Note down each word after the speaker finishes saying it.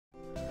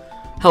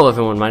Hello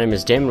everyone, my name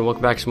is Damon and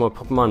welcome back to some more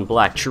Pokemon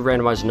Black, True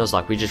Randomizer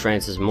Nuzlocke. We just ran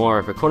into some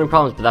more recording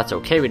problems, but that's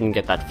okay, we didn't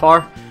get that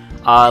far.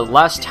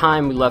 Last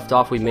time we left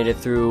off, we made it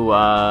through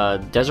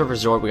Desert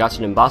Resort, we got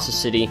to Nimbasa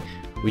City.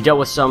 We dealt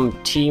with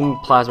some Team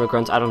Plasma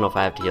Grunts. I don't know if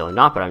I have to heal or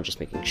not, but I'm just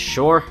making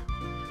sure.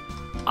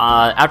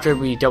 After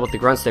we dealt with the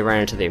Grunts, they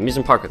ran into the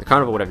amusement park or the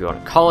carnival, whatever you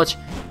want to call it.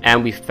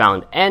 And we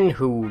found N,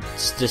 who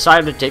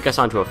decided to take us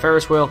onto a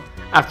Ferris wheel,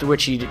 after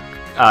which he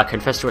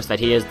confessed to us that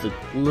he is the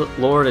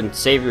Lord and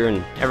Savior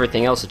and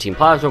everything else of Team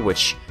Plasma,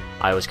 which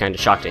I was kind of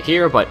shocked to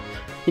hear, but,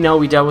 you know,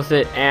 we dealt with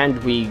it, and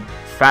we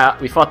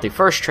fought the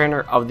first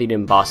trainer of the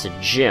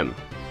Nimbasa gym.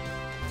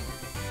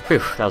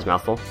 Whew, that was a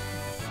mouthful.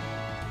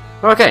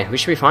 Okay, we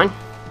should be fine.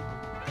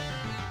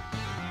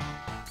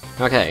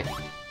 Okay.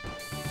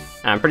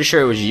 I'm pretty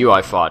sure it was you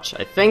I fought.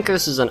 I think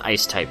this is an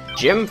Ice-type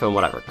gym, from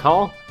what I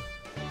recall.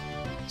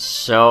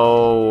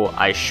 So,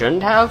 I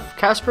shouldn't have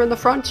Casper in the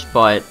front,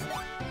 but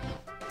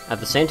at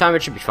the same time,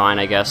 it should be fine,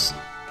 I guess.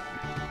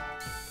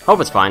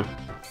 Hope it's fine.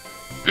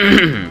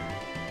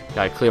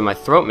 Gotta clear my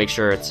throat, make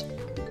sure it's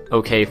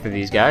okay for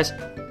these guys.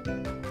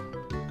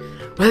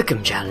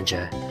 Welcome,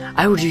 Challenger.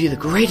 I will do you the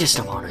greatest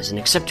of honors and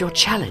accept your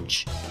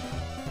challenge.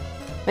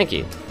 Thank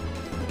you.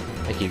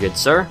 Thank you, good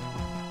sir.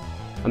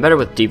 I'm better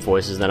with deep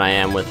voices than I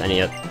am with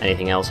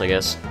anything else, I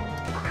guess.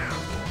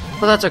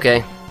 Well, that's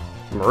okay.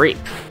 Reap.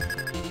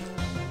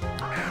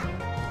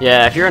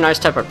 Yeah, if you're an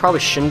Ice-type, I probably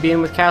shouldn't be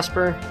in with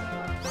Casper.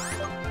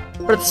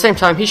 But at the same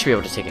time, he should be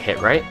able to take a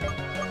hit, right?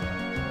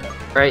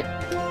 Right?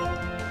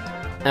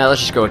 Let's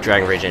just go with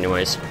Dragon Rage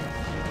anyways.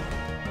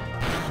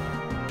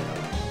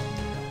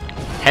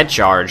 Head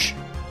charge.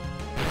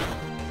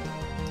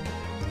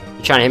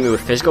 You trying to hit me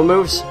with physical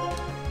moves?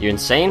 You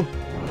insane?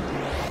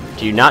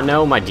 Do you not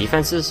know my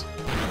defenses?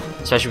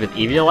 Especially with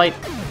Eviolite?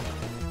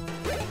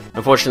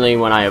 Unfortunately,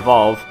 when I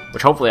evolve,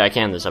 which hopefully I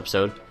can this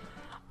episode,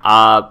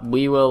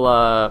 we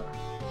will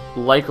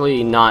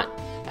likely not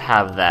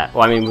have that.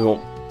 Well, I mean, we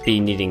won't be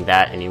needing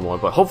that anymore,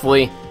 but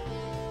hopefully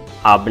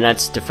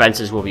Banette's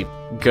defenses will be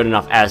good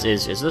enough as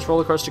is. Is this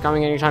roller coaster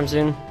coming anytime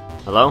soon?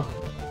 Hello?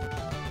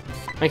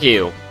 Thank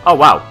you. Oh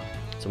wow,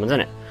 someone's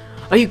in it.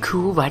 Are you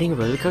cool riding a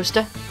roller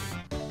coaster?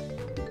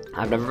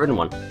 I've never ridden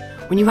one.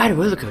 When you ride a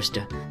roller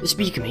coaster, the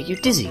speed can make you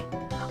dizzy.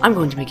 I'm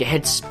going to make your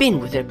head spin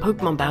with a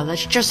Pokemon battle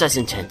that's just as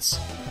intense.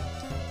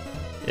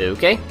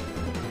 Okay,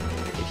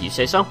 if you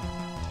say so.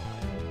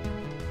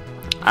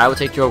 I will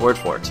take your word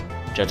for it,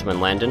 Gentleman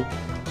Landon,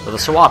 with a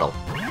Swaddle.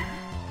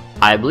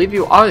 I believe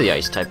you are the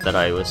Ice-type that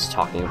I was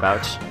talking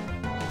about.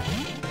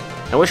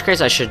 In which case,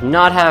 I should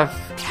not have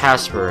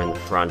Casper in the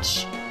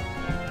front.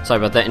 Sorry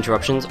about that,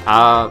 interruptions.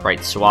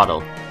 Right, Swaddle.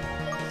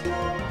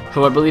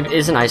 Who I believe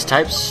is an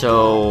Ice-type,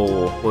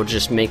 so we'll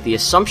just make the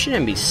assumption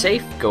and be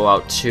safe. Go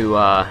out to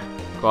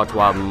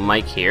Wild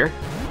Mike here.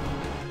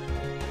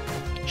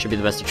 Should be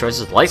the best of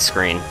choices. Light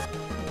Screen.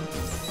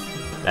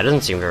 That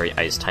doesn't seem very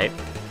Ice-type.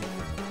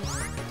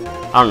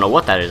 I don't know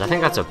what that is. I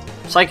think that's a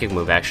Psychic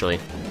move, actually.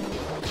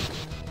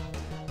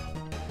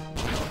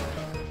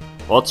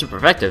 Well, it's super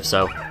effective,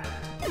 so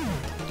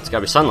it's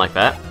gotta be something like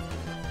that.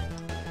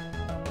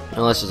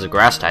 Unless it's a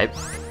Grass type,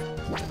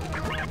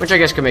 which I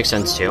guess could make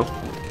sense too.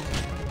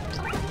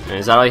 And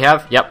is that all you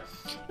have? Yep.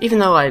 Even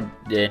though I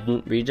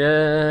didn't read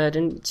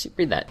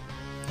that.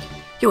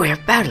 Your way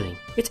of battling,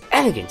 it's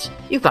elegant.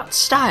 You've got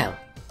style,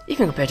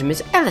 even compared to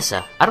Miss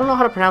Elisa. I don't know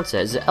how to pronounce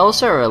it. Is it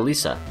Elisa or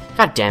Elisa?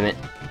 God damn it!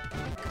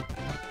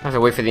 I have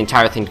to wait for the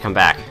entire thing to come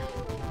back.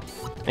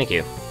 Thank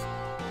you.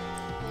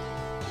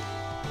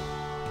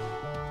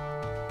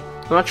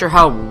 I'm not sure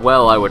how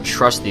well I would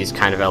trust these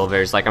kind of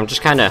elevators. Like, I'm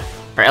just kind of...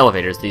 Or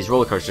elevators, these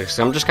roller coasters. Because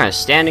I'm just kind of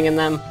standing in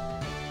them.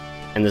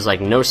 And there's, like,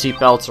 no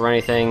seatbelts or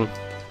anything. And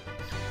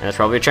there's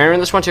probably a trainer in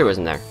this one, too,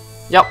 isn't there?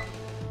 Yep.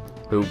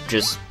 Who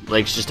just...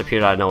 Legs just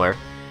appeared out of nowhere.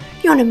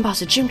 Your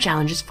Nimbasa Gym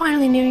Challenge is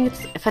finally nearing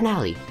its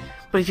finale.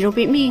 But if you don't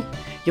beat me,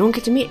 you won't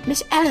get to meet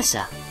Miss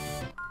Elisa.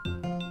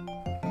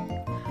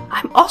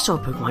 I'm also a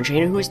Pokemon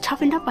trainer who is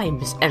toughened up by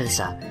Miss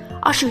Elisa.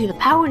 I'll show you the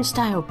power and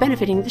style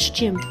benefiting this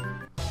gym.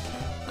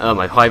 Oh,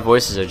 my high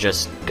voices are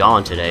just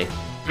gone today.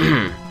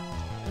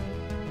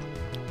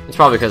 It's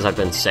probably because I've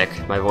been sick.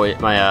 My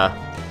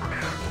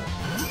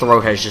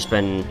throat has just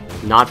been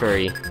not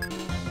very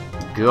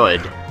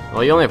good.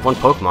 Well, you only have one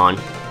Pokemon.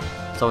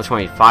 It's level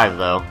 25,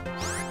 though.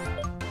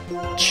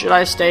 Should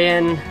I stay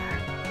in?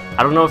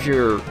 I don't know if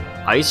you're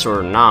Ice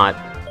or not.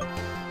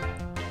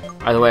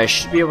 Either way, I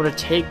should be able to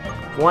take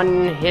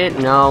one hit.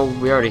 No,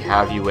 we already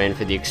have you in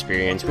for the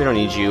experience. We don't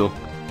need you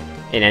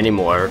in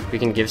anymore. We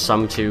can give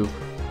some to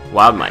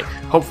Wild Mike,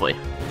 hopefully.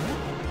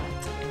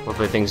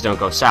 Hopefully things don't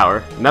go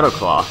sour. Metal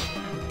Claw.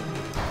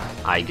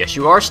 I guess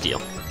you are Steel.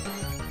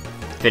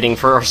 Fitting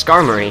for our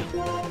Skarmory,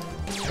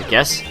 I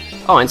guess.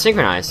 Oh, and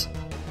Synchronize.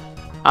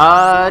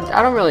 I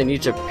don't really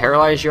need to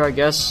paralyze you, I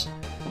guess.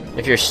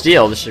 If you're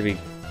Steel, this should be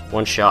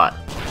one shot.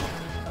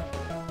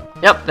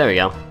 Yep, there we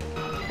go.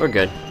 We're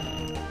good.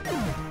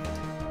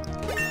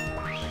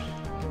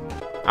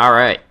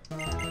 Alright.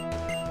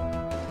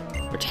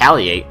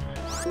 Retaliate?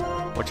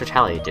 What's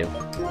Retaliate do?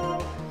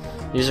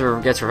 User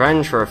gets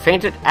revenge for a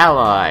fainted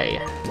ally.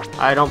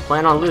 I don't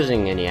plan on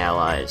losing any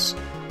allies.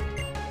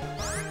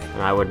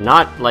 And I would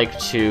not like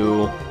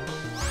to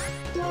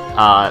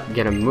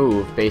get a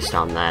move based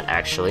on that,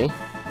 actually.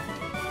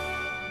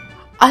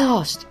 I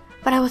lost,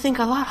 but I will think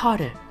a lot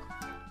harder.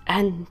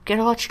 And get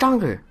a lot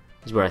stronger,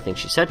 is what I think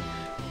she said.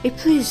 It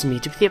pleases me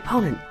to be the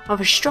opponent of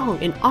a strong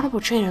and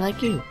honorable trainer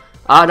like you.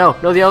 No,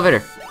 the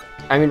elevator.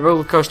 I mean,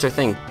 roller coaster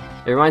thing.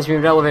 It reminds me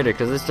of an elevator,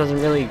 because this doesn't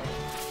really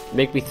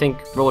make me think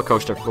roller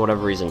coaster for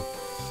whatever reason.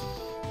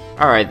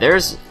 Alright,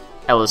 there's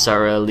Elisa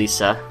or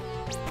Elisa.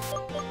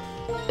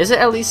 Is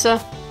it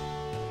Elisa?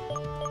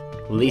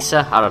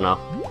 Lisa? I don't know.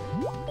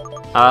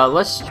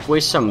 Let's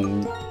waste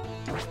some...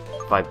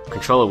 If my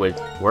controller would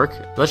work.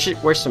 Let's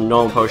just waste some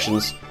normal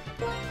potions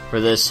for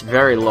this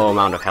very low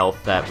amount of health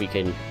that we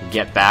can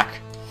get back.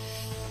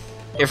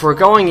 If we're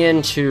going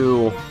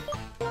into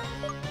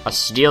a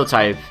steel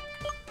type,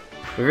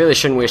 we really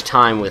shouldn't waste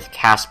time with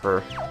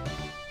Casper.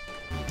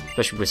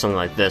 Especially with something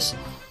like this.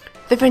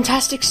 The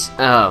fantastic...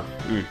 I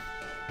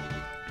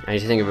need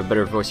to think of a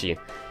better voice for you.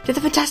 Did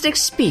the fantastic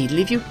speed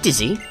leave you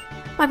dizzy?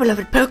 My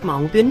beloved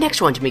Pokemon will be the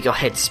next one to make your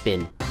head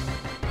spin.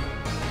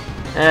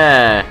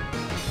 I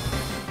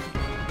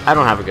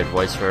don't have a good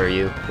voice for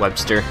you,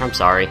 Webster. I'm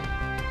sorry.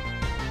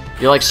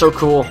 You're like so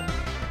cool,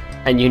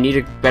 and you need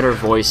a better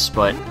voice,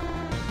 but...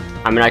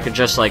 I mean, I could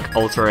just like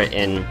alter it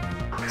in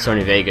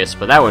Sony Vegas,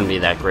 but that wouldn't be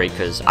that great,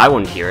 because I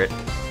wouldn't hear it.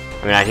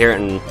 I mean, I'd hear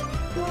it in...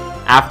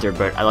 after,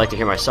 but I like to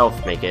hear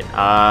myself make it.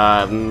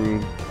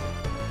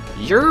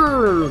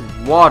 You're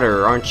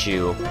water, aren't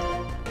you?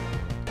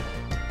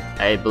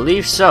 I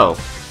believe so.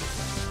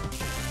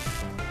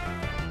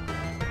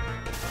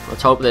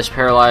 Let's hope this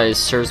paralyzed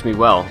serves me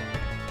well.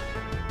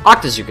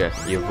 Octazooka,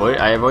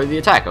 I avoid the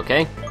attack,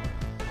 okay?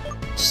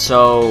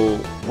 So,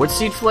 would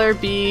Seed Flare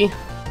be...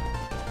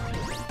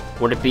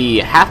 would it be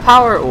half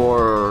power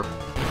or...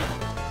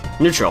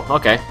 neutral?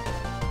 Okay.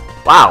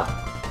 Wow.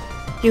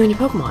 You and your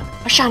Pokemon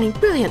are shining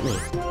brilliantly.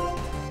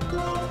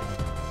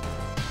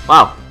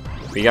 Wow.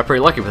 We got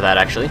pretty lucky with that,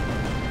 actually.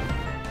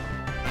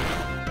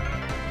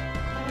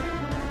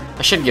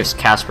 I should give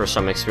Casper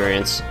some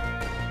experience.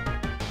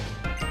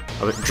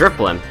 Oh, but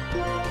Dripple him.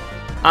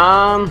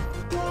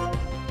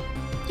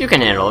 You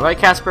can handle it, right,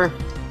 Casper?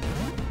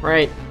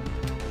 Right.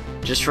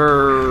 Just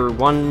for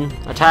one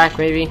attack,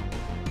 maybe?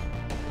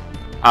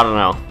 I don't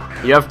know.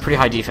 You have pretty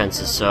high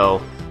defenses,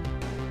 so...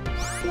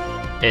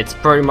 it's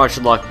pretty much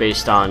luck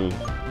based on...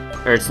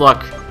 or it's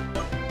luck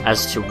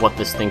as to what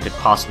this thing could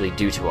possibly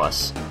do to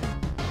us.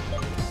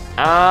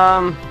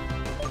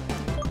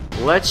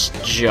 Let's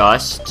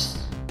just...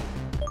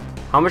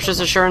 how much does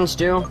Assurance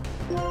do?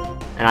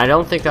 And I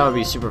don't think that would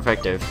be super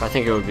effective. I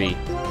think it would be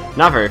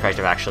not very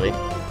effective, actually.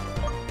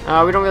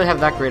 We don't really have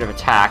that great of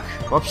attack.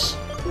 Whoops.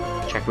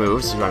 Check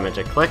moves, this is what I meant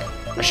to click.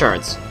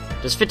 Assurance.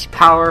 Does 50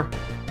 power...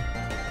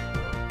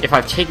 if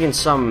I've taken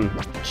some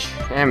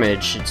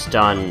damage, it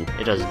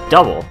does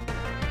double.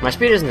 My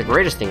speed isn't the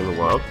greatest thing in the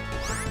world.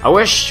 I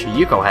wish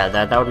Yuko had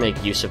that. That would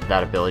make use of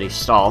that ability.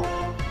 Stall.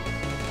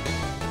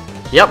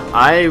 Yep,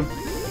 I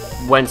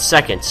went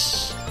second.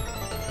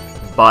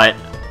 But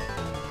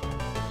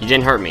you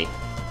didn't hurt me.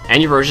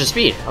 And you rose your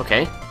speed.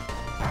 Okay.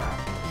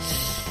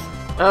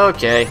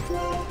 Okay.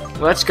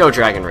 Let's go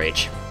Dragon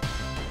Rage.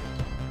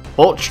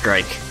 Bolt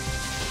Strike.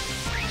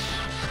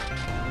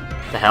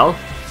 The hell?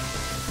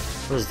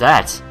 What is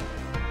that?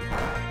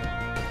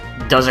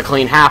 Does a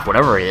clean half,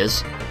 whatever it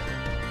is.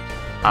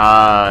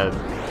 Wow.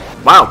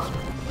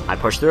 I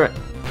pushed through it.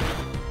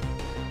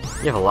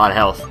 You have a lot of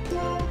health.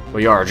 Well,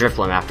 you are a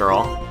Drifloon after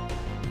all.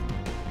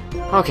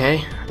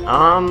 Okay,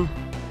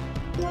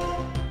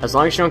 as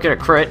long as you don't get a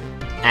crit,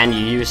 and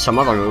you use some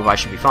other move, I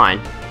should be fine.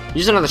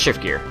 Use another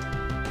Shift Gear.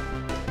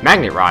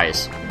 Magnet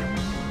Rise.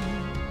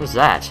 What's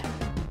that?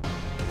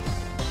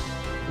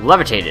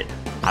 Levitated.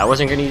 I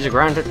wasn't going to use a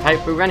ground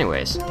type move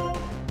anyways.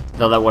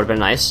 Though that would have been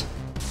nice.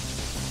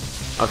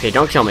 Okay,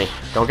 don't kill me.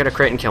 Don't get a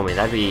crit and kill me.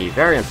 That'd be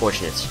very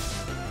unfortunate.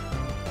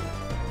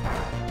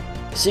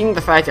 Seeing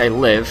the fact I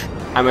live,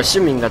 I'm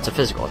assuming that's a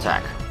physical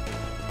attack.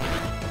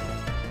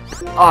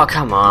 Oh,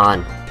 come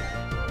on.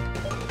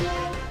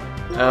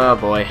 Oh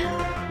boy.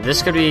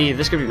 This could be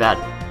bad.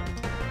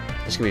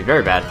 This could be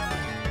very bad.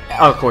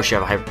 Oh, of course you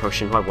have a Hyper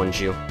Potion. Why wouldn't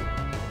you?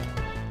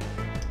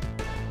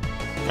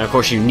 And of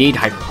course you need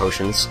Hyper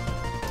Potions.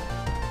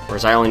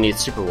 Whereas I only need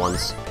Super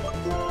ones.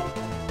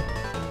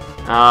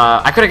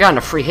 I could have gotten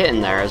a free hit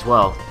in there as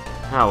well.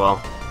 Oh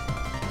well.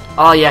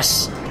 Oh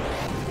yes!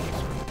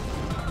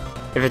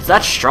 If it's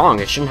that strong,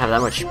 it shouldn't have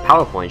that much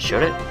power points,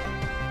 should it?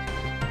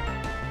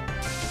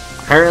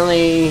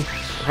 Apparently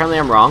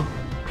I'm wrong.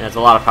 It has a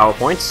lot of power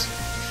points.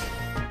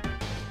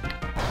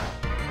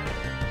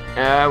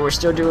 We're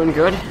still doing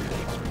good.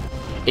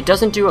 It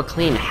doesn't do a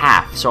clean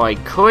half, so I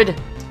could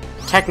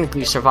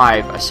technically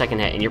survive a second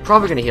hit, and you're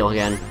probably gonna heal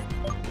again.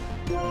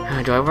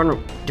 Do I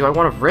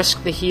want to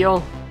risk the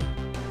heal?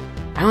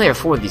 I only have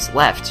 4 of these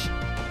left.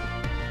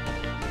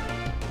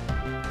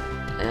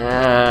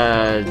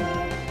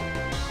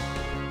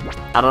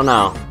 I don't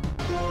know.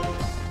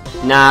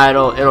 Nah,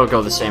 it'll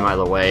go the same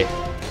either way.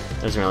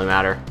 Doesn't really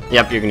matter.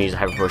 Yep, you're gonna use a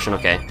Hyper Potion,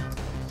 okay.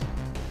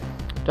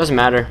 Doesn't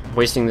matter.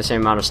 Wasting the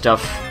same amount of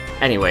stuff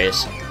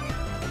anyways.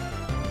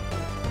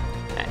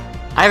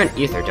 I have an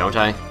Ether, don't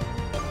I?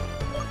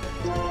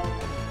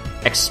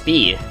 X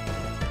speed.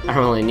 I don't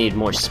really need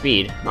more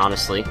speed,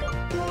 honestly.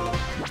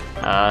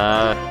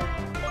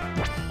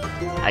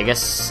 I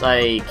guess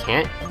I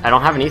can't? I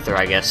don't have an Ether,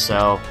 I guess,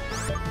 so...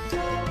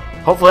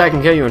 Hopefully I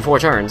can kill you in 4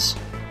 turns.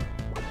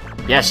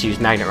 Yes, use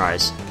Magnet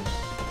Rise.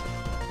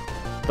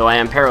 Though I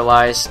am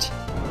paralyzed,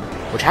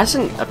 which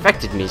hasn't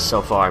affected me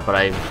so far, but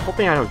I'm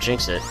hoping I don't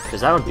jinx it,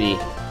 because that would be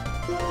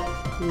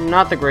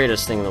not the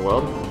greatest thing in the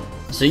world.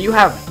 So you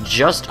have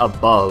just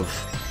above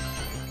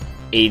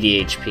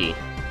 80 HP,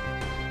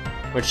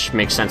 which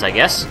makes sense, I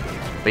guess.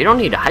 But you don't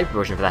need a Hyper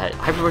Potion for that.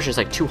 Hyper Potion is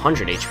like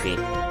 200 HP.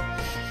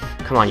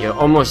 Come on, you're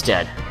almost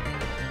dead.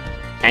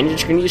 And you're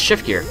just gonna use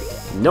Shift Gear.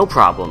 No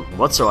problem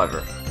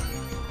whatsoever.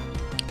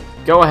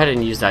 Go ahead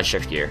and use that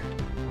Shift Gear.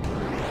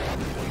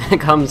 Here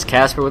comes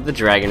Casper with the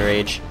Dragon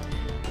Rage.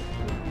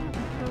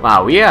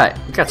 Wow, we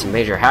got some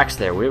major hacks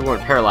there. We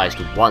weren't paralyzed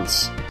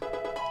once.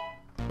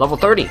 Level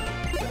 30.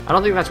 I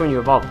don't think that's when you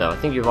evolved, though. I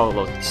think you evolved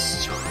with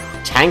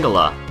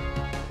Tangela.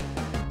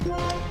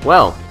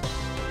 Well,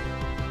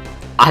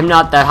 I'm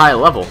not that high a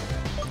level.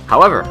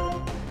 However,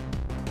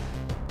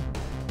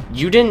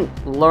 you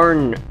didn't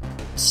learn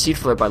Seed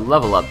Flare by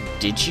level up,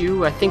 did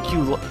you? I think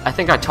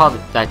I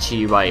taught that to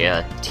you by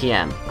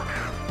TM.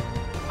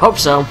 Hope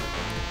so.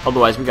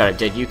 Otherwise, we got a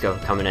dead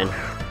Yuko coming in.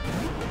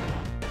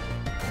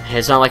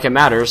 It's not like it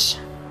matters.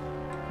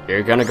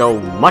 You're gonna go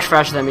much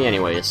faster than me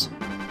anyways.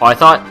 Oh, I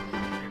thought...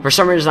 For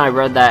some reason I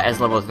read that as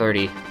level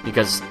 30,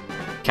 because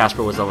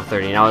Casper was level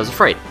 30, and I was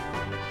afraid.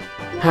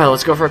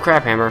 Let's go for a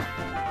Crab Hammer.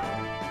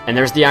 And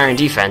there's the Iron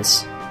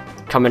Defense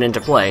coming into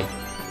play.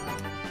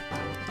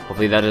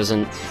 Hopefully that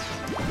doesn't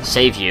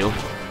save you.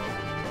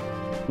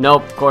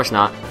 Nope, of course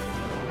not.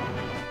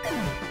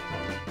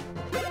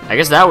 I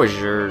guess that was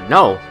your...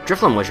 No,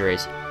 Drifloon was your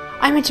ace.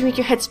 I meant to make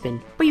your head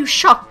spin, but you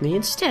shocked me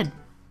instead.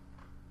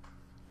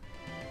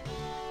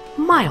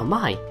 My oh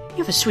my, you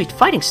have a sweet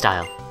fighting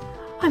style.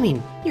 I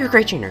mean, you're a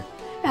great trainer.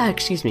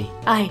 Excuse me,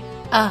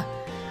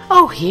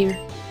 oh, here.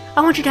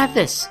 I want you to have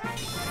this.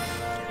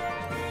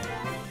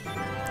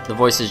 The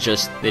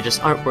voices they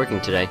just aren't working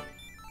today.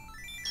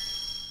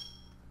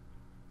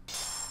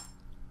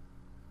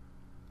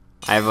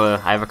 I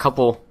have a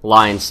couple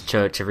lines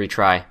to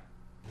retry.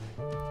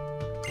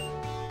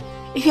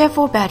 If you have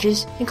 4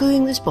 badges,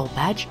 including this Bolt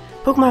badge,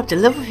 Pokemon up to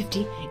level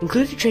 50,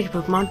 including traded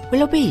Pokemon,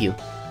 will obey you.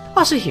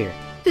 Also here,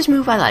 this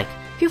move I like.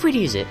 Feel free to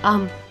use it,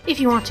 if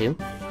you want to.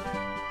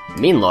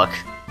 Mean look.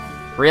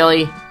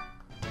 Really?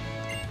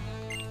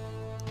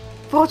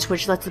 Volt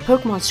Switch lets the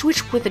Pokemon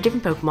switch with a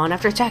different Pokemon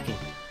after attacking.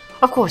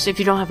 Of course, if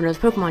you don't have another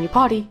Pokemon in your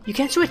party, you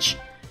can't switch.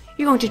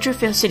 You're going to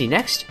Driftvale City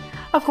next.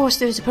 Of course,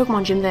 there's a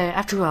Pokemon gym there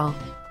after all.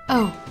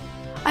 Oh,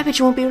 I bet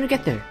you won't be able to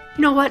get there.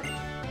 You know what?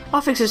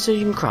 I'll fix it so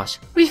you can cross.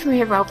 Read from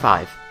here Route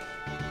 5.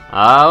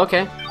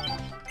 Okay.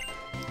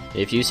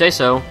 If you say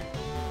so.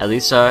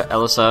 Elisa,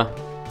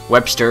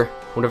 Webster,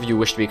 whatever you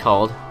wish to be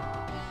called.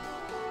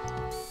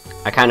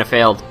 I kind of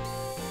failed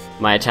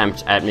my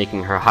attempt at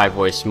making her high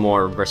voice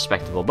more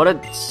respectable, but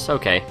it's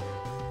okay.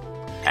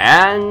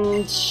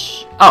 And...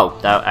 oh,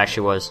 that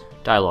actually was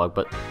dialogue,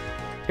 but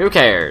who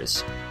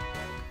cares?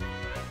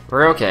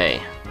 We're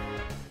okay.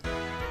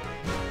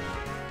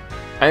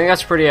 I think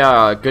that's a pretty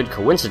good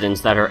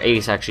coincidence that her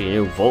ace actually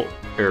knew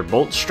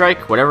Bolt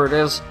Strike, whatever it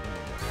is,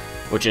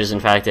 which is in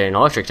fact an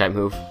electric type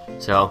move.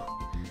 So,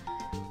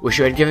 wish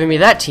you had given me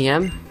that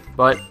TM,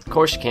 but of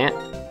course you can't.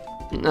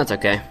 That's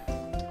okay.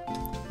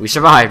 We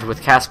survived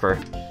with Casper,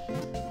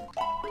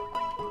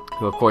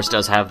 who of course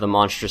does have the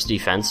monstrous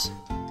defense.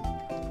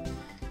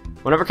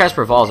 Whenever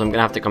Casper evolves, I'm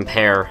gonna have to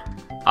compare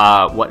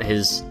what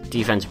his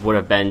defense would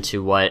have been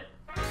to what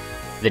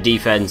the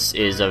defense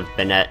is of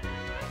Banette.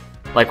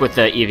 Like with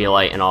the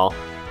Eviolite and all.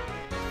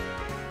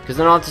 Because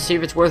then I'll have to see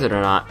if it's worth it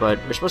or not, but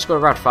we're supposed to go to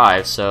Route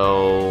 5,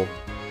 so...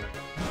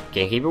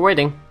 can't keep her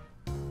waiting.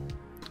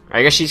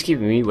 I guess she's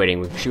keeping me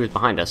waiting, she was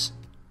behind us.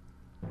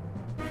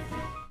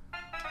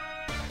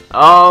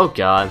 Oh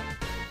god.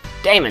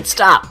 Damon,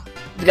 stop!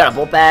 You got a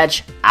Bolt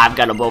Badge, I've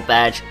got a Bolt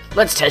Badge.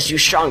 Let's test you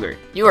stronger,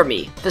 you or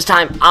me. This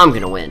time, I'm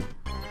gonna win.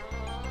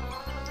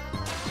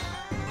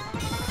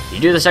 You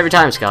do this every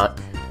time,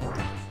 Scott.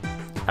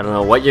 I don't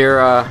know what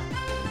you're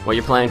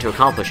planning to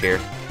accomplish here.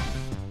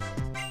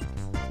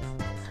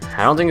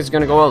 I don't think it's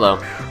gonna go well, though.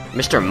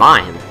 Mr.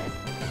 Mime!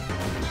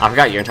 I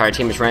forgot your entire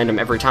team is random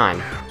every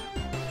time.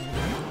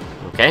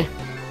 Okay.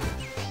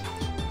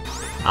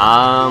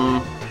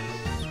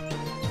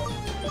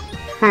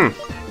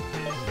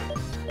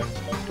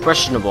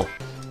 Questionable.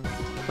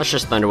 Let's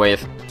just Thunder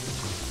Wave.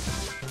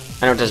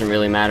 I know it doesn't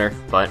really matter,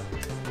 but...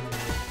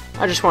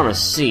 I just want to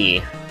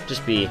see.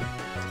 Just be...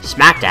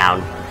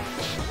 Smackdown!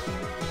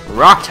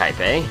 Rock type,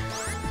 eh?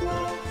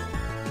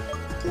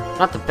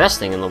 Not the best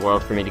thing in the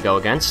world for me to go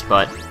against,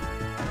 but...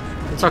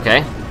 it's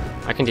okay.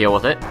 I can deal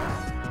with it.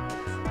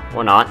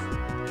 Or not.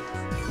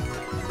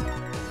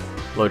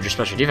 Load your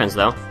special defense,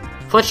 though.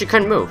 Flinch, you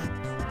couldn't move.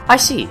 I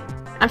see.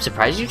 I'm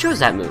surprised you chose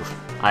that move.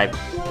 I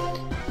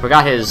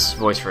forgot his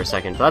voice for a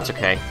second, but that's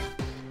okay.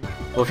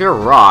 Well, if you're a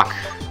rock,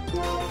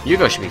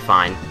 Yugo should be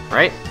fine,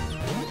 right?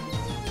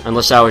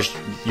 Unless that was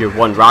your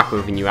one rock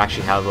move and you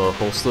actually have a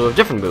whole slew of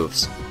different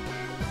moves.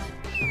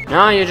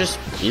 No, you're just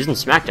using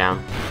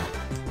Smackdown.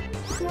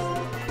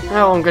 Oh,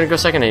 well, I'm gonna go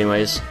second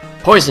anyways.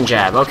 Poison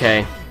Jab,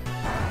 okay.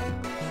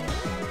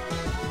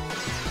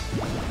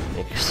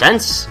 Makes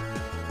sense.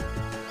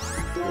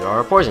 You are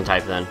a poison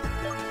type then.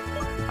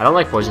 I don't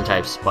like poison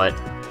types, but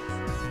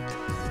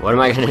what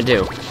am I gonna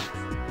do?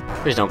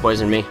 Please don't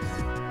poison me.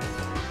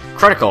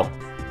 Critical.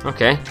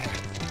 Okay.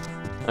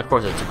 Of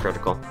course it's a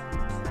critical.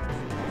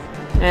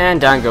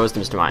 And down goes the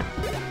Mr. Mime.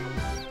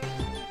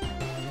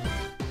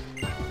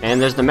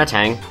 And there's the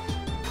Metang,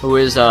 who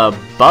is a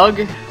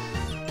bug.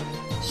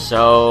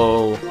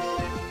 So,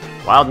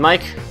 Wild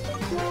Mike.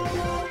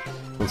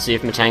 Let's see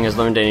if Metang has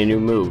learned any new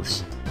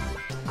moves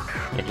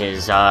in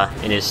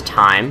his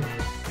time.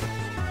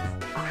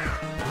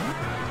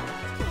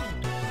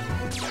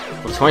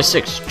 Well,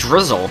 26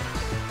 Drizzle.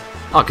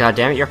 Oh god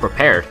damn it, you're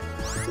prepared.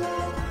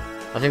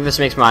 I think this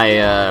makes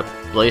my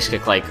Blaze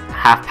Kick like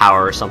half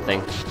power or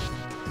something.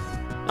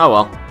 Oh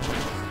well.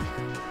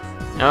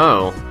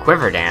 Oh,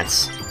 Quiver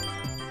Dance.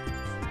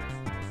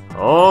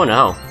 Oh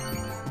no.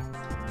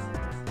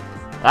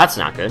 That's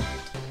not good.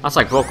 That's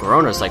like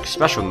Volcarona's like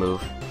special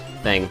move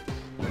thing.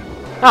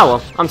 Oh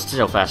well, I'm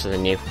still faster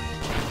than you.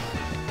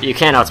 You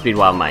can't outspeed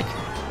Wild Mike.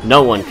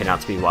 No one can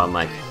outspeed Wild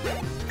Mike.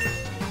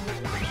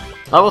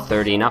 Level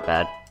 30, not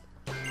bad.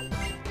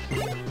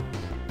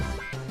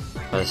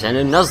 Let's send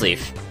in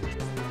Nuzleaf.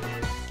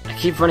 I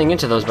keep running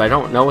into those, but I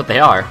don't know what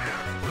they are.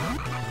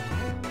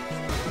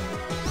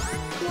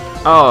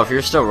 Oh, if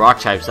you're still rock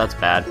types, that's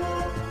bad.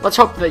 Let's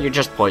hope that you're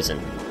just poison.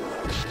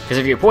 Because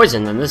if you're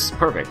poison, then this is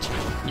perfect.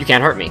 You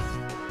can't hurt me.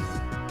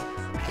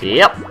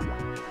 Yep.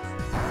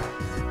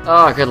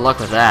 Oh, good luck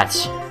with that.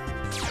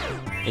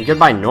 And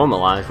goodbye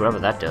Normalize, whatever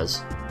that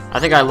does. I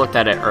think I looked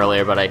at it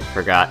earlier, but I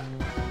forgot.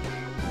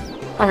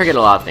 I forget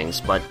a lot of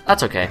things, but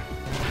that's okay.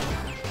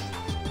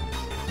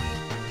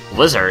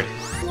 Blizzard?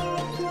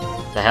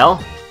 The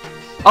hell?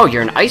 Oh,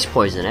 you're an ice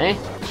poison, eh?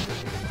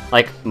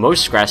 Like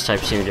most grass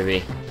types seem to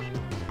be.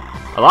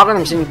 A lot of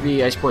them seem to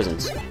be ice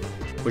poisons,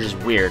 which is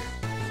weird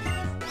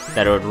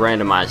that it would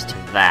randomize to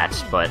that,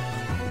 but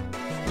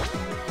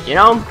you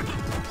know,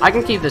 I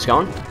can keep this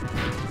going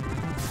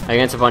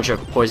against a bunch of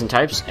poison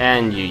types,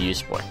 and you use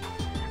Sport.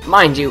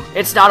 Mind you,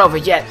 it's not over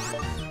yet.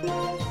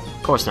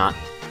 Of course not.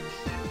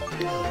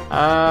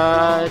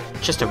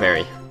 Just a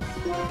berry.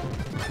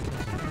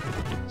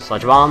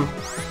 Sludge Bomb.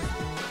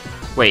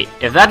 Wait,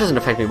 if that doesn't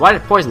affect me, why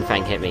did Poison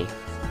Fang hit me?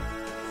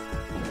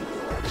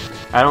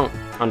 I don't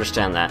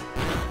understand that.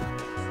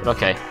 But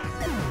okay.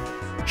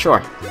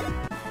 Sure.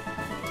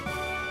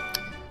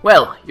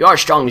 Well, you are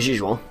strong as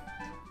usual.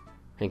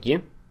 Thank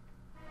you.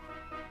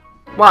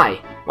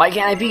 Why? Why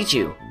can't I beat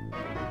you?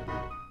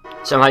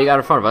 Somehow you got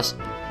in front of us.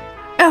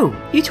 Oh,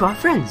 you two are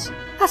friends.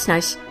 That's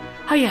nice.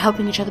 How are you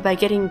helping each other by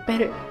getting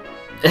better?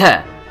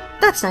 Yeah.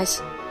 That's nice.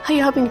 How are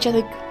you helping each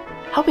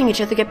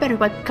other get better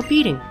by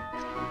competing?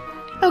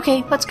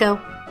 Okay, let's go.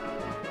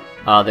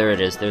 There it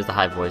is. There's the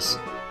high voice.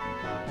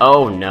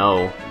 Oh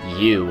no,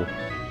 you.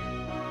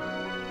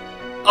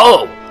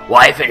 Oh,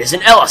 why if it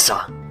isn't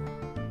Elisa?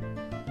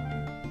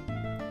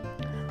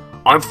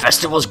 Aren't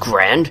festivals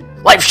grand?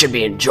 Life should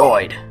be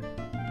enjoyed.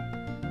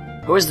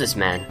 Who is this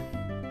man?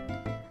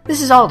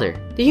 This is Alder,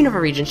 the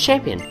Unova region's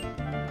champion.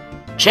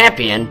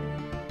 Champion?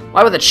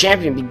 Why would the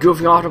champion be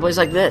goofing off to a place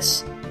like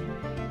this?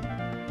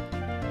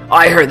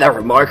 I heard that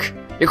remark.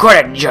 You're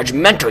quite a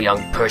judgmental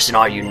young person,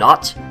 are you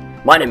not?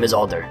 My name is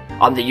Alder.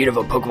 I'm the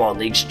Unova Pokemon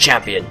League's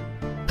champion.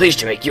 Pleased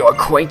to make your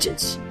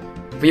acquaintance.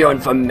 For your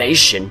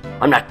information,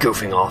 I'm not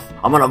goofing off.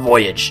 I'm on a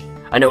voyage.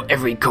 I know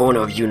every corner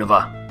of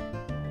Unova.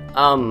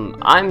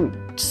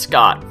 I'm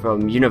Scott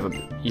from New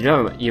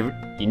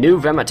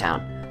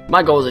Vematown.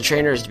 My goal as a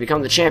trainer is to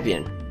become the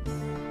champion.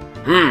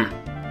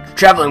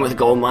 Traveling with a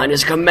gold mine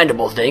is a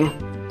commendable thing.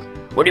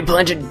 What do you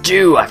plan to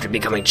do after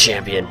becoming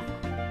champion?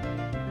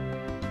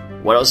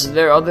 What else is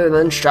there other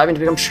than striving to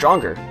become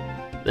stronger?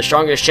 The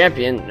strongest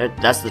champion,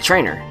 that's the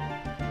trainer.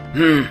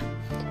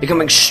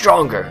 Becoming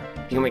stronger.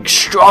 Becoming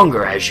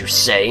stronger, as you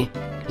say.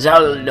 Is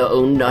that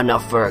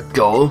enough for a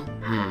goal?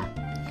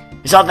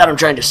 It's not that I'm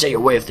trying to say your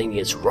way of thinking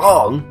is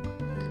wrong.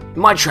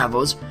 In my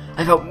travels,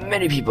 I've helped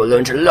many people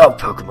learn to love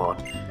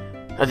Pokemon.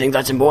 I think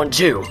that's important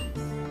too.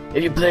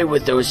 If you play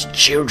with those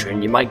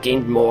children, you might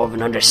gain more of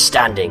an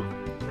understanding.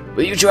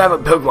 Will you two have a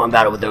Pokemon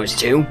battle with those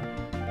two?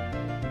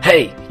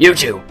 Hey, you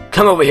two,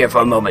 come over here for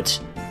a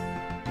moment.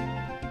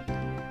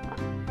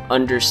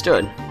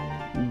 Understood.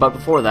 But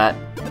before that...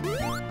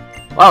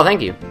 Wow,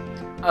 thank you.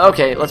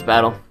 Okay, let's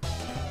battle.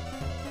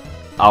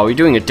 Oh, we're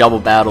doing a double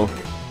battle.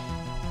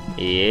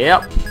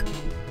 Yep.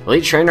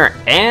 Elite Trainer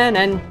Anne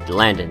and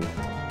Landon.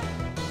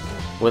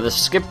 With a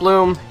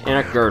Skiploom and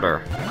a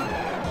Girder.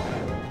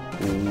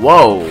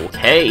 Whoa,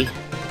 okay.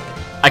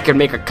 I could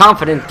make a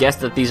confident guess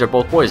that these are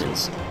both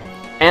poisons.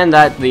 And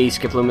that the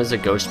Skiploom is a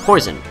ghost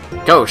poison.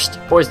 Ghost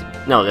poison.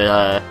 No,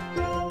 the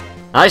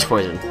ice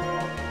poison.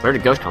 Where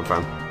did ghost come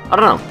from? I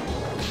don't know.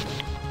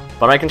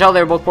 But I can tell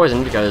they were both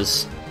poisoned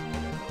because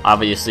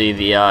obviously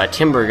the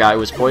timber guy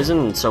was poisoned,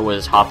 and so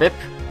was Hoppip.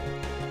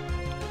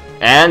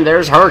 And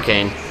there's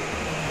Hurricane.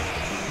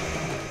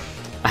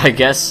 I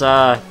guess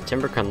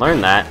Timber can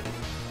learn that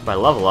by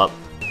level up.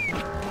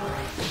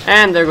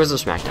 And there goes the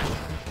Smackdown.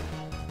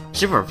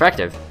 Super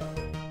effective.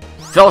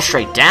 Fell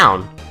straight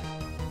down.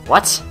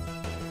 What?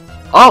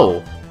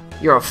 Oh,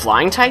 you're a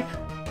flying type?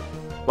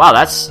 Wow,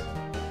 that's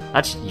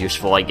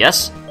useful, I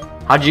guess.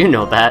 How'd you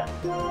know that?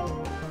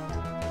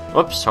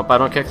 Whoops, hope I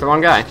don't kick the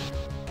wrong guy.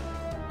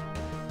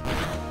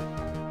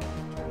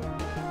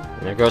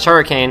 And there goes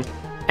Hurricane.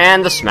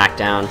 And the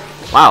Smackdown.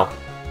 Wow.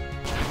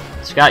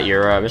 Scott,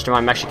 your Mr.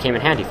 Mime actually came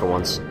in handy for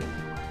once.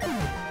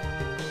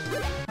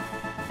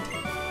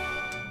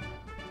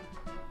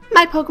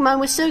 My Pokemon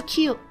was so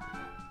cute.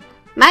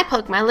 My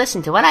Pokemon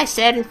listened to what I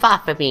said and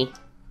fought for me.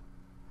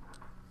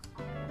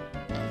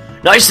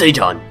 Nicely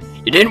done.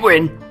 You didn't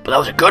win, but that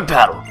was a good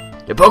battle.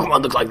 Your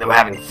Pokemon look like they were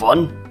having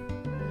fun.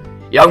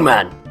 Young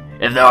man,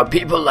 if there are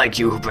people like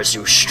you who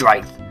pursue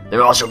strength, there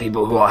are also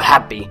people who are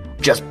happy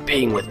just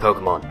being with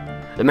Pokemon.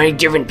 There are many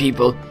different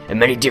people and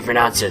many different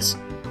answers.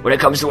 When it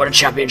comes to what a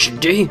champion should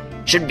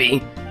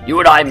be, you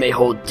and I may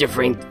hold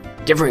differing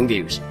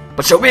views.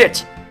 But so be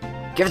it.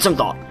 Give it some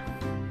thought.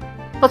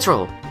 Let's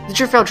roll. The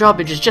Driftveil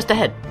drawbridge is just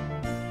ahead.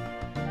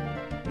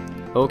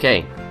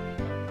 Okay.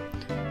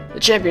 The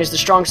champion is the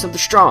strongest of the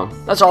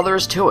strong. That's all there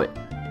is to it.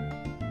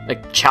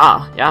 Like,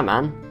 yeah,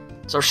 man.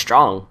 So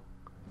strong.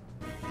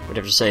 Would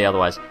have to say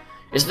otherwise.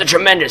 It's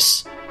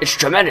tremendous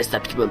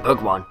that people in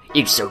Pokemon,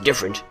 each so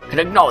different, can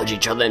acknowledge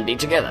each other and be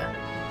together.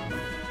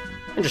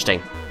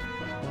 Interesting.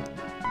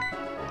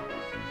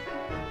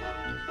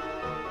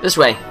 This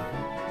way.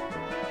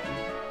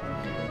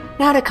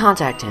 Now to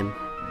contact him.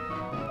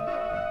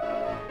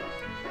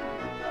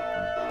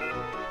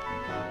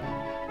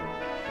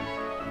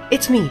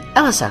 It's me,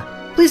 Elisa.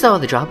 Please lower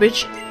the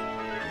drawbridge.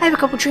 I have a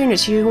couple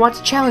trainers here who want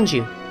to challenge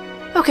you.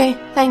 Okay,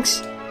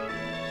 thanks.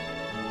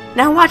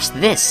 Now watch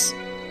this.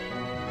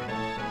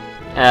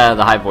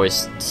 The high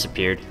voice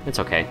disappeared. It's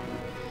okay.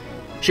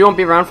 She won't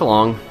be around for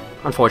long,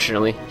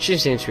 unfortunately. She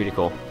seems pretty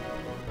cool.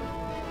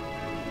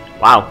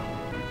 Wow.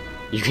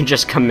 You can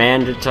just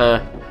command it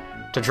to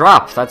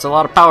drop. That's a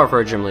lot of power for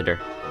a gym leader.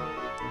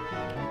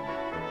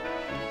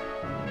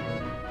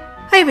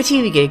 I have a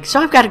TV gig, so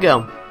I've got to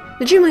go.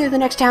 The gym leader of the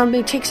next town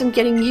may take some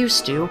getting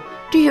used to.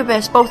 Do your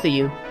best, both of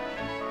you.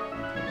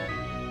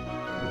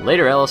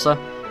 Later, Elisa.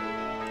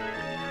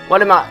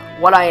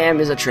 What I am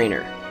is a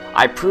trainer.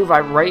 I prove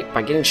I'm right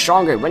by getting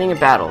stronger and winning a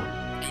battle,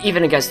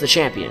 even against the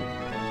champion.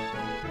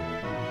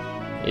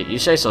 You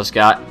say so,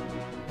 Scott.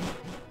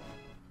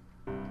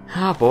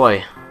 Oh boy.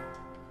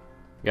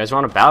 You guys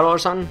want a battle or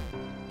something?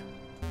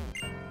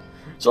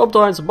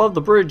 Sometimes above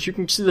the bridge you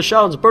can see the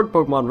shadows of bird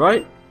Pokemon,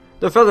 right?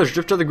 Their feathers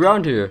drift to the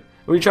ground here.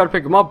 When you try to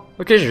pick them up,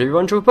 occasionally you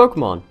run into a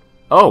Pokemon.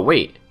 Oh,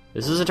 wait.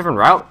 This is a different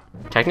route?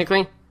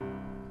 Technically?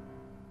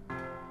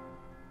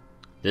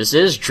 This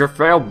is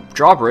Driftveil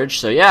Drawbridge,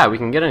 so yeah, we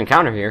can get an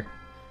encounter here.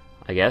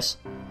 I guess.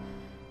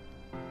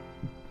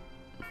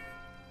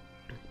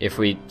 If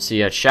we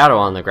see a shadow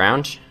on the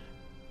ground.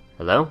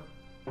 Hello?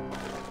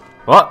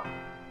 What?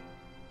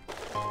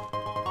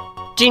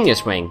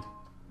 Genius Wing.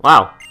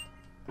 Wow.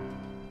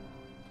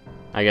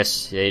 I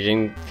guess they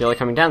didn't feel like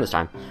coming down this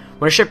time.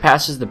 When a ship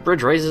passes, the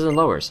bridge raises and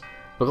lowers.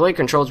 But Clay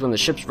controls when the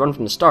ships run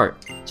from the start.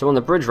 So when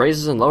the bridge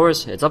raises and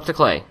lowers, it's up to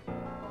Clay.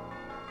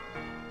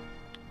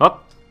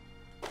 Up.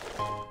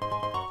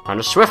 On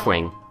a Swift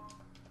Wing.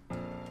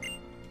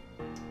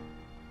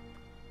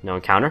 No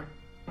encounter?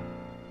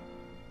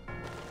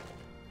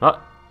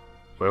 Oh,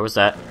 where was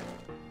that?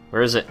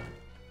 Where is it?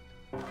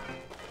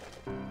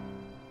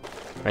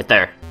 Right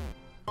there.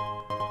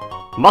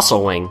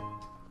 Muscle Wing.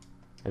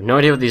 I have no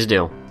idea what these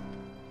do.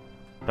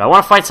 But I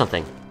want to fight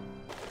something.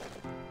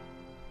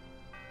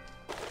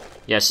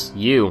 Yes,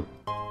 you.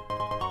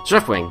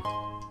 Swift Wing.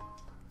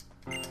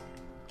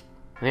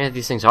 How many of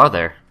these things are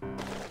there?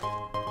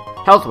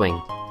 Health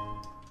Wing.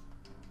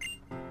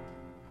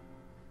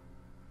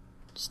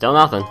 Still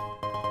nothing.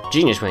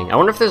 Genius Wing. I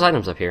wonder if there's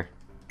items up here.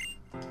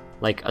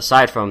 Like,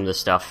 aside from this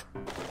stuff.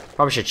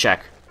 Probably should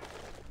check.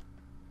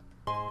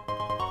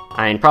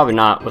 I mean, probably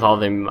not with all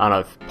the amount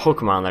of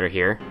Pokemon that are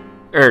here.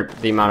 Or,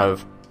 the amount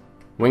of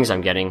wings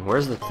I'm getting.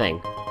 Where's the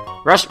thing?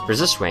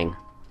 Resist Wing.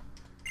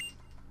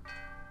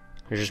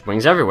 There's just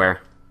wings everywhere.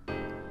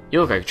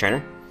 You look like a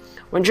trainer.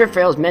 When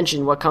Driftveil is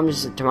mentioned, what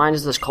comes to mind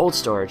is this cold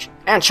storage.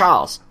 And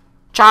Charles!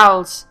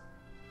 Charles!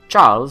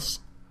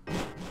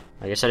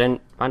 I guess I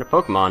didn't find a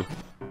Pokemon.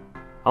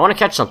 I want to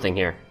catch something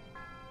here.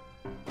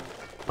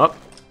 Oh.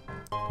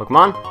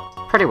 Pokemon?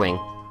 Pretty Wing.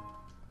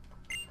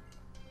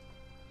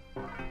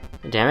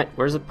 Damn it,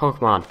 where's the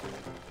Pokemon?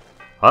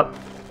 Up.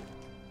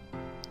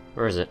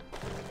 Where is it?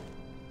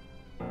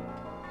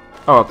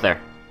 Oh, up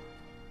there.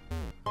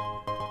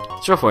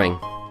 Swift Wing.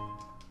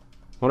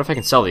 What if I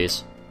can sell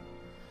these?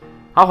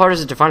 How hard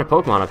is it to find a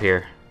Pokemon up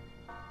here?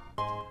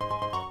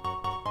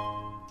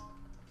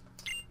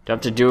 Do I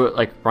have to do it,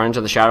 like, run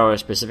into the shadow at a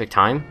specific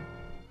time?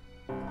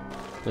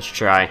 Let's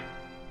try.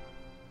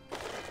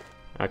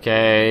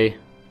 Okay.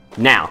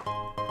 Now.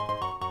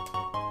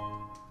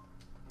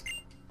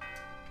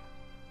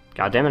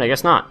 God damn it, I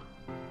guess not.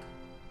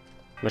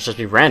 Must just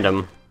be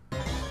random.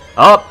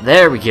 Oh,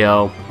 there we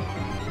go.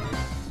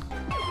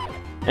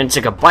 And it's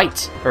like a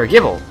bite, or a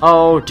gibble.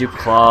 Oh, dupe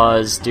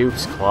claws,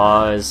 dupes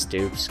claws,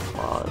 dupes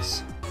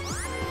claws.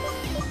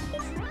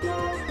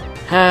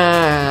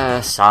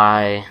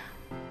 Sigh.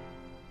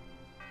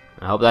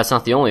 I hope that's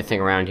not the only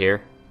thing around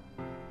here.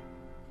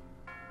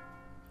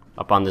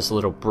 Up on this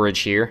little bridge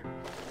here.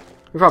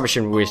 We probably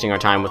shouldn't be wasting our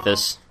time with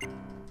this.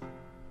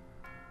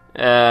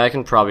 I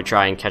can probably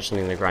try and catch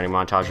something in the grinding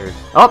montage.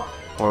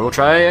 Or we'll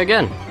try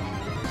again.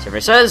 Survey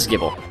says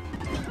gibble.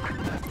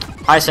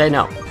 I say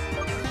no.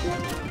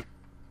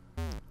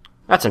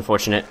 That's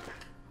unfortunate.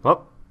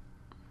 Oh.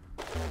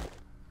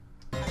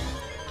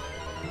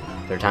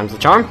 Third time's the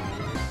charm.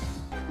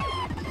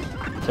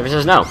 Survey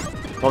says no.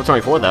 Level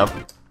 24 though.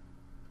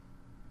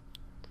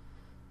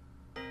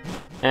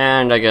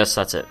 And I guess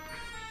that's it.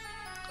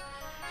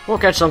 We'll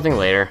catch something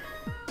later.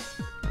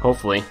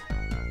 Hopefully.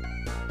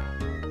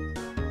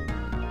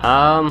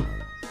 Oh.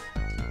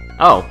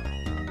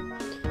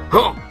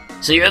 Huh.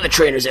 So you're the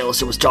trainers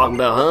Ellison was talking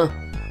about, huh?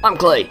 I'm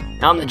Clay.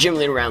 I'm the gym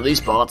leader around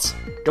these parts.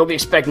 Don't be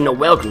expecting no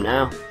welcome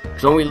now.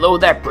 Cause when we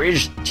load that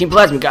bridge, Team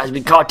Plasma guys will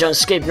be caught done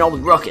escaping all the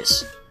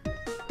ruckus.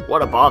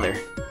 What a bother.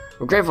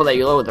 We're grateful that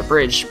you lowered the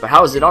bridge, but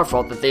how is it our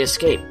fault that they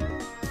escaped?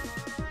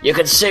 You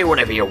can say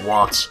whatever you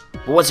want,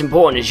 but what's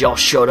important is y'all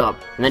showed up,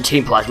 and then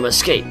Team Plasma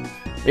escaped.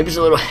 Maybe it's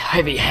a little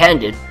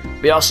heavy-handed,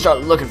 but y'all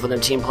start looking for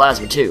them Team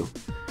Plasma too.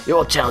 You're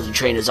all talented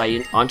trainers,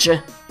 aren't you?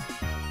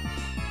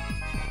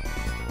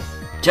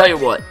 Tell you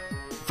what,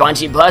 find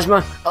Team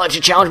Plasma, I'll let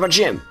you challenge my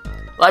gym.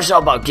 Life's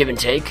all about give and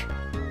take.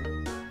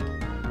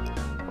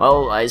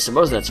 Well, I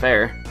suppose that's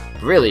fair.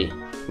 But really,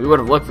 we would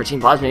have looked for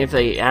Team Plasma if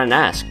they hadn't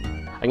asked.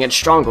 I can get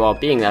stronger while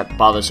being that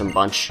bothersome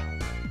bunch.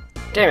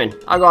 Damon,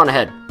 I'll go on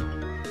ahead.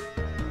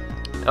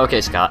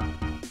 Okay, Scott.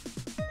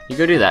 You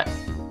go do that.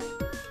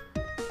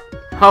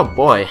 Oh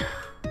boy.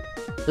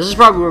 This is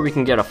probably where we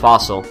can get a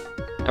fossil.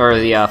 Or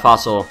the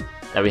fossil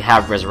that we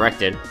have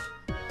resurrected.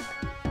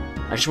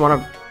 I just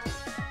want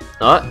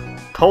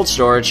to... cold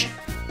storage.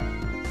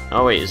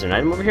 Oh wait, is there an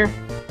item over here?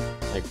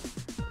 Like...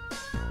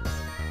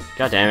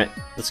 God damn it.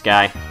 This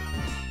guy.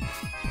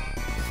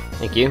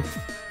 Thank you.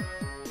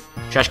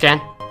 Trash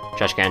can?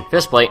 Trash can.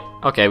 Fist plate.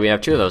 Okay, we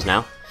have 2 of those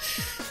now.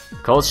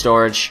 Cold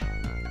storage.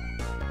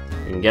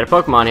 We can get a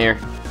Pokemon here.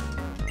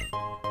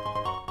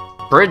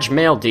 Bridge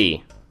Mail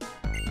D.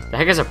 The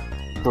heck is a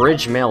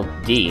Bridge Mail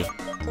D?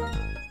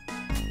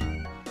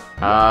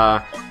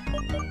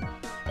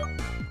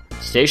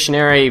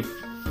 Stationary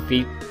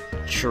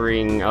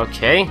featuring...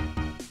 Okay.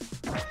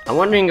 I'm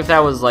wondering if that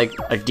was like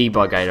a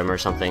debug item or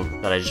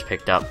something that I just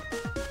picked up.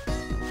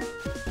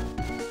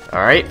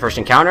 Alright, first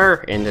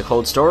encounter in the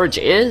cold storage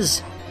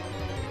is...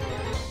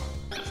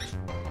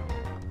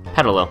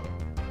 Petalil.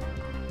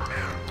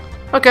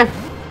 Okay.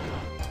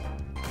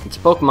 It's a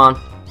Pokemon.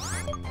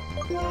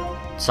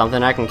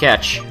 Something I can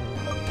catch.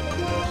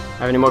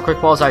 Have any more quick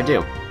balls? I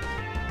do.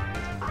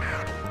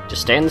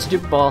 Just stay in the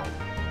stupid ball.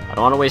 I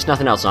don't want to waste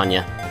nothing else on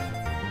you.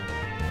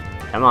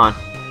 Come on.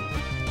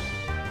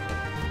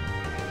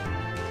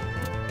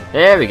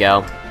 There we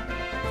go.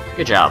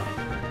 Good job.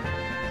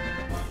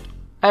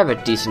 I have a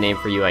decent name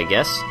for you, I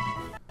guess.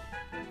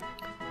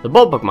 The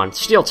bulb Pokemon,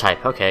 Steel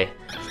type, okay.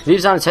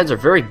 Leaves on its heads are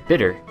very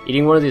bitter.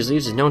 Eating one of these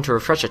leaves is known to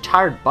refresh a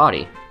tired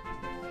body.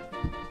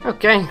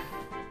 Okay.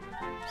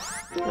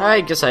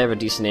 I guess I have a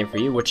decent name for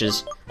you, which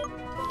is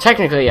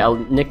technically a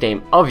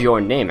nickname of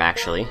your name,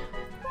 actually.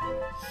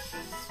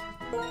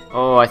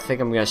 Oh, I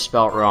think I'm gonna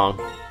spell it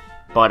wrong.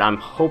 But I'm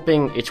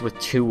hoping it's with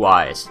 2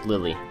 Y's.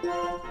 Lily.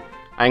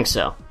 I think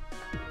so.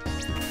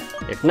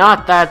 If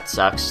not, that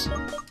sucks.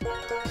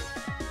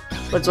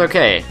 But it's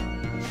okay.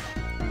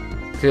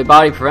 The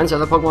body prevents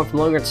other Pokemon from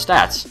lowering its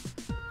stats.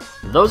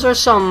 Those are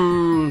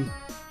some...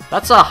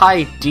 That's a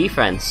high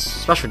defense.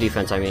 Special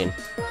defense, I mean.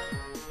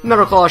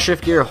 Metal Claw,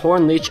 Shift Gear,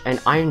 Horn Leech, and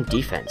Iron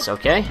Defense,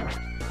 okay?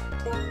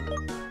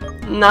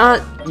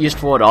 Not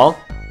useful at all.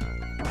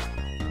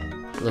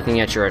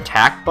 Looking at your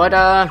attack, but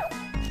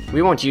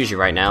we won't use you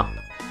right now.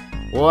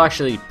 We'll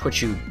actually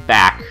put you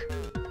back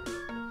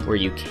where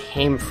you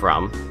came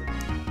from.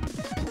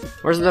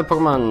 Where's the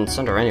Pokemon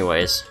Center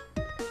anyways?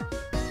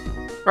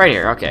 Right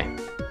here, okay.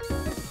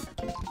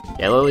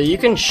 Yeah, Lily, you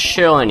can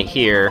chill in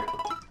here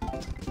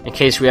in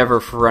case we ever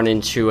run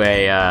into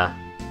a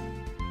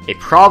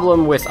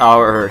problem with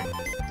our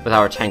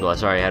Tangela.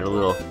 Sorry, I had a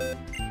little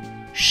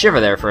shiver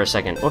there for a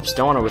second. Whoops,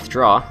 don't want to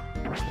withdraw.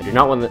 I do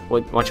not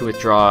want to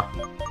withdraw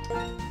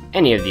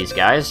any of these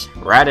guys,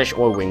 Radish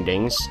or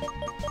Wingdings.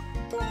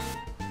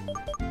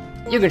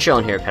 You can chill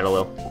in here,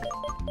 Petalil.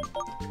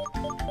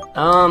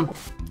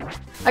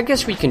 I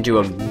guess we can do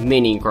a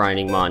mini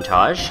grinding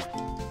montage,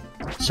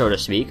 so to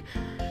speak.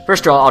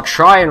 First of all, I'll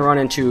try and run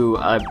into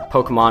a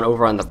Pokemon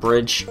over on the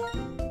bridge.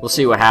 We'll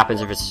see what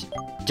happens if it's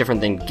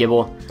different than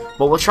Gibble.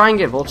 But we'll try and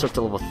get Volts up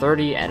to level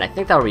 30, and I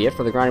think that'll be it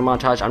for the grinding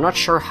montage. I'm not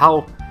sure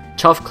how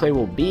tough Clay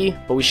will be,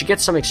 but we should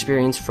get some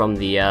experience from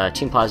the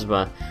Team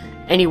Plasma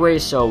anyway,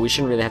 so we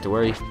shouldn't really have to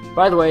worry.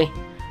 By the way,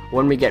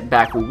 when we get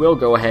back, we will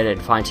go ahead and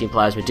find Team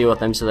Plasma, deal with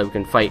them so that we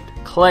can fight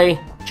Clay,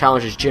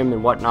 challenge his gym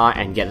and whatnot,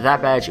 and get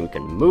that badge, and we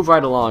can move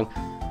right along.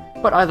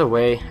 But either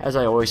way, as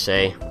I always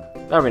say,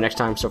 that'll be next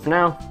time. So for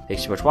now,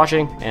 thanks so much for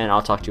watching, and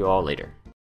I'll talk to you all later.